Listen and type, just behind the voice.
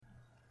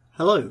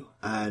Hello,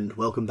 and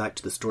welcome back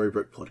to the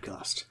Storybrooke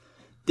podcast.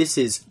 This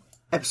is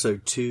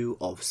episode 2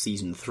 of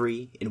season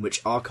 3, in which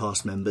our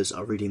cast members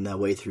are reading their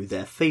way through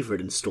their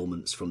favourite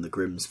instalments from the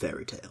Grimm's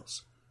fairy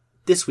tales.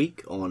 This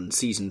week, on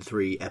season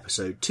 3,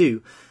 episode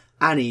 2,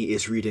 Annie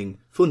is reading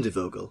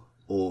Fundevogel,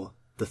 or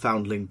The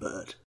Foundling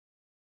Bird.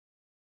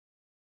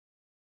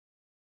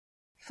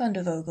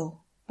 Fundevogel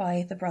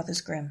by the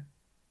Brothers Grimm.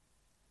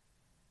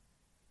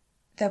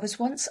 There was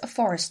once a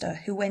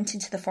forester who went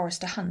into the forest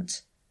to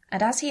hunt,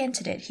 and as he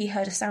entered it he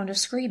heard a sound of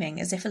screaming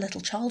as if a little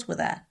child were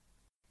there.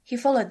 He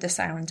followed the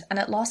sound, and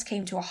at last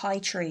came to a high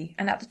tree,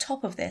 and at the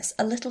top of this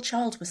a little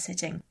child was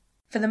sitting,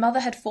 for the mother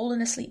had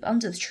fallen asleep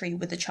under the tree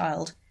with the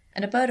child,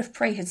 and a bird of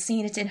prey had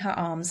seen it in her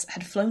arms,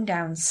 had flown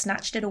down,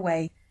 snatched it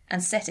away,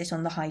 and set it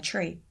on the high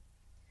tree.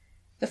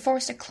 The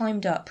forester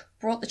climbed up,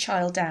 brought the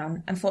child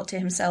down, and thought to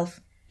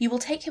himself, "You will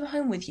take him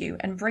home with you,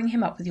 and bring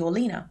him up with your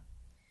Lena."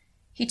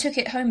 He took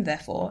it home,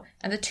 therefore,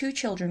 and the two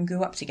children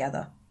grew up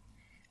together.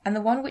 And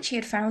the one which he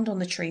had found on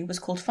the tree was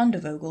called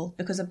Fundevogel,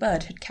 because a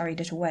bird had carried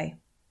it away.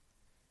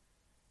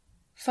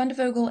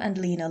 Fundevogel and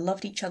Lena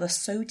loved each other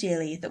so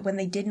dearly that when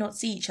they did not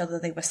see each other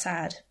they were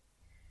sad.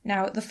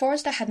 Now the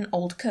forester had an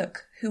old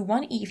cook, who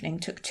one evening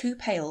took 2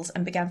 pails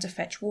and began to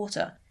fetch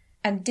water,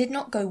 and did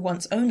not go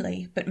once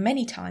only, but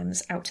many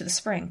times, out to the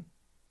spring.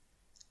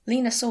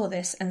 Lena saw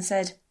this and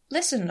said,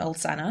 "Listen, old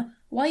Sanna,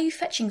 why are you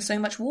fetching so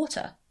much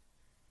water?"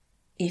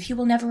 "If you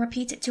will never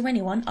repeat it to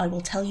anyone, I will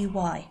tell you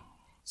why."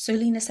 So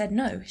Lena said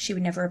no, she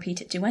would never repeat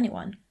it to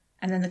anyone,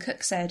 and then the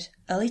cook said,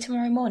 "Early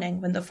tomorrow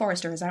morning, when the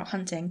forester is out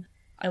hunting,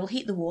 I will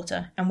heat the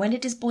water, and when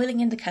it is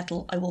boiling in the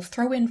kettle, I will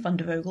throw in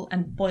Fundevogel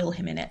and boil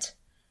him in it."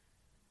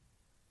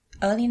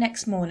 Early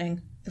next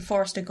morning, the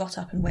forester got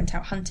up and went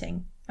out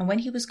hunting, and when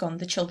he was gone,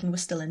 the children were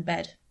still in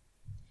bed.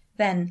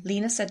 Then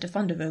Lena said to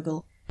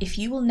Fundevogel, "If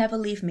you will never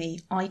leave me,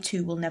 I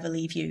too will never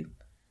leave you."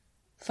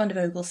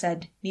 Fundevogel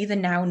said, "Neither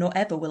now nor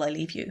ever will I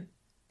leave you."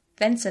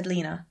 Then said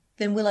Lena,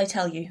 "Then will I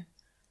tell you.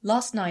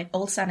 Last night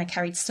old Sanna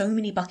carried so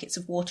many buckets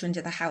of water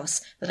into the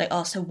house that I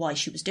asked her why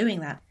she was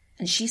doing that,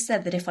 and she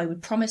said that if I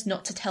would promise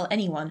not to tell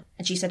anyone,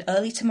 and she said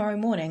early tomorrow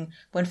morning,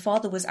 when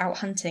father was out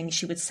hunting,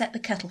 she would set the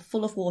kettle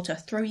full of water,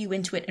 throw you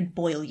into it, and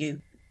boil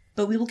you.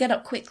 But we will get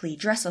up quickly,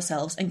 dress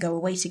ourselves, and go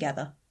away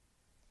together."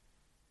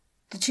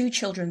 The two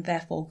children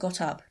therefore got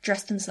up,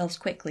 dressed themselves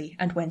quickly,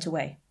 and went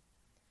away.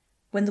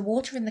 When the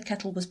water in the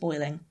kettle was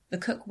boiling, the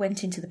cook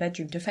went into the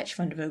bedroom to fetch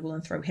Fundevogel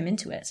and throw him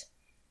into it.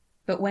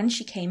 But when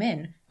she came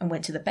in and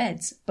went to the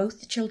beds, both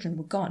the children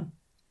were gone.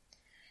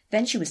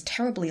 Then she was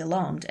terribly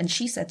alarmed, and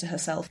she said to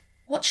herself,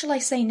 "What shall I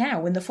say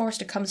now when the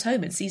forester comes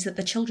home and sees that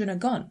the children are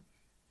gone?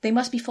 They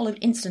must be followed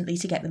instantly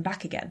to get them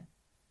back again."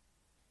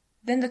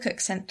 Then the cook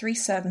sent 3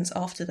 servants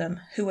after them,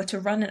 who were to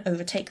run and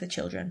overtake the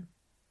children.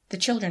 The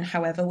children,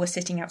 however, were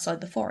sitting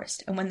outside the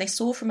forest, and when they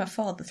saw from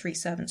afar the 3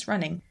 servants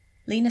running,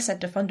 Lena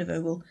said to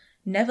Fundevogel,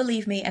 "Never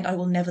leave me, and I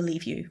will never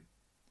leave you."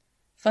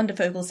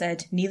 Fundevogel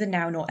said, "Neither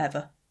now nor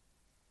ever."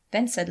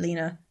 Then said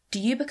Lena,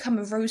 "Do you become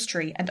a rose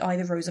tree, and I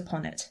the rose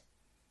upon it."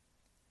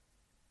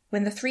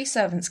 When the 3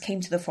 servants came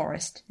to the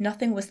forest,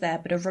 nothing was there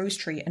but a rose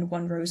tree and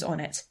 1 rose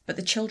on it, but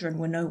the children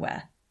were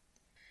nowhere.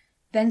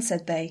 Then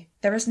said they,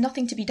 "There is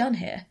nothing to be done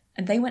here,"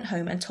 and they went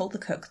home and told the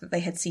cook that they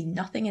had seen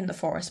nothing in the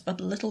forest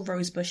but a little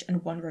rose bush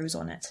and 1 rose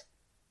on it.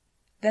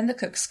 Then the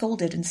cook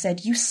scolded and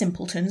said, "You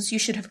simpletons, you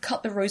should have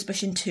cut the rose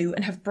bush in 2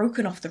 and have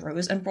broken off the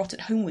rose and brought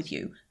it home with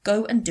you.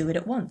 Go and do it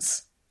at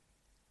once."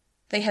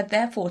 They had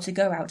therefore to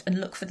go out and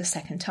look for the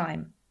 2nd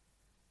time.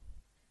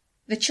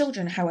 The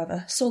children,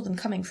 however, saw them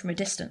coming from a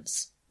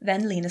distance.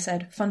 Then Lena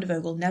said,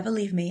 "Fundevogel, never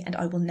leave me, and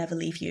I will never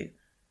leave you."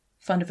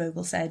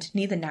 Fundevogel said,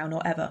 "Neither now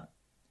nor ever."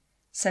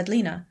 Said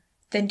Lena,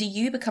 "Then do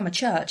you become a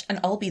church, and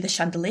I'll be the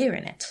chandelier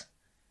in it."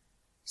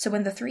 So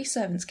when the 3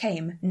 servants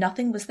came,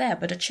 nothing was there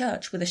but a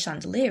church with a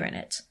chandelier in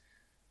it.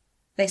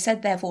 They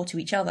said therefore to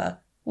each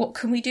other, "What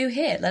can we do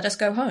here? Let us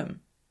go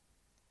home."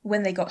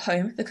 When they got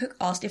home, the cook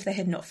asked if they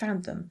had not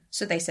found them,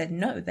 so they said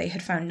no, they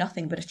had found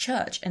nothing but a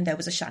church, and there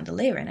was a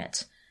chandelier in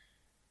it.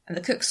 And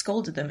the cook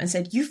scolded them and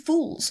said, "You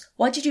fools!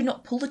 Why did you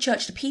not pull the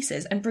church to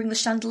pieces and bring the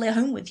chandelier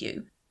home with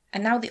you?"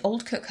 And now the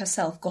old cook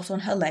herself got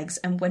on her legs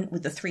and went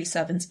with the 3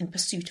 servants in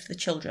pursuit of the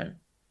children.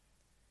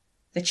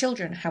 The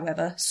children,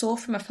 however, saw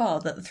from afar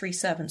that the 3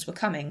 servants were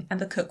coming, and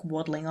the cook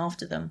waddling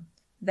after them.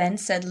 Then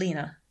said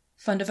Lena,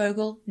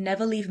 "Fundevogel,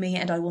 never leave me,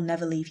 and I will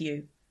never leave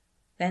you."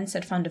 Then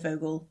said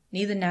Fundevogel,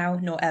 "Neither now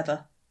nor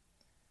ever."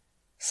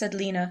 Said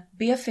Lena,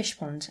 "Be a fish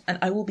pond, and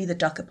I will be the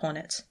duck upon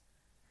it."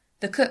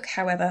 The cook,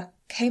 however,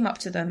 came up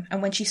to them,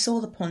 and when she saw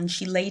the pond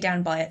she lay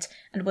down by it,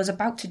 and was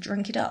about to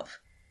drink it up.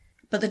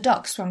 But the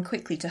duck swam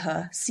quickly to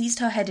her, seized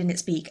her head in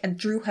its beak, and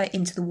drew her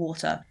into the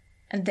water,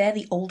 and there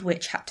the old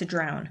witch had to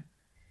drown.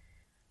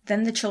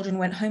 Then the children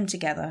went home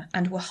together,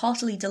 and were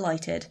heartily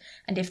delighted,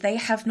 and if they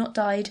have not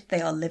died, they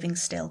are living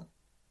still.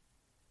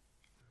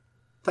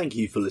 Thank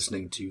you for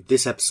listening to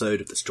this episode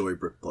of the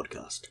Storybrooke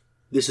podcast.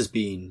 This has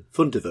been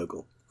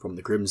Fundevogel from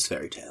the Grimm's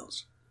Fairy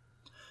Tales.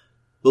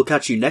 We'll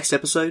catch you next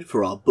episode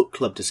for our book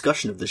club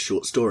discussion of this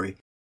short story.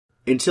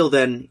 Until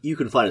then, you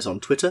can find us on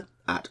Twitter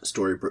at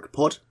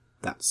StorybrookePod,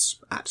 That's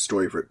at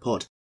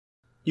StorybrookePod.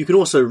 You can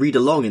also read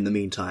along in the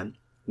meantime.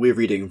 We're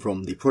reading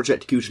from the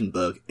Project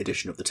Gutenberg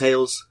edition of the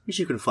Tales, which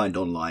you can find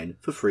online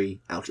for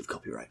free out of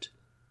copyright.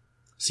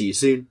 See you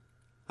soon,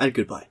 and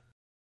goodbye.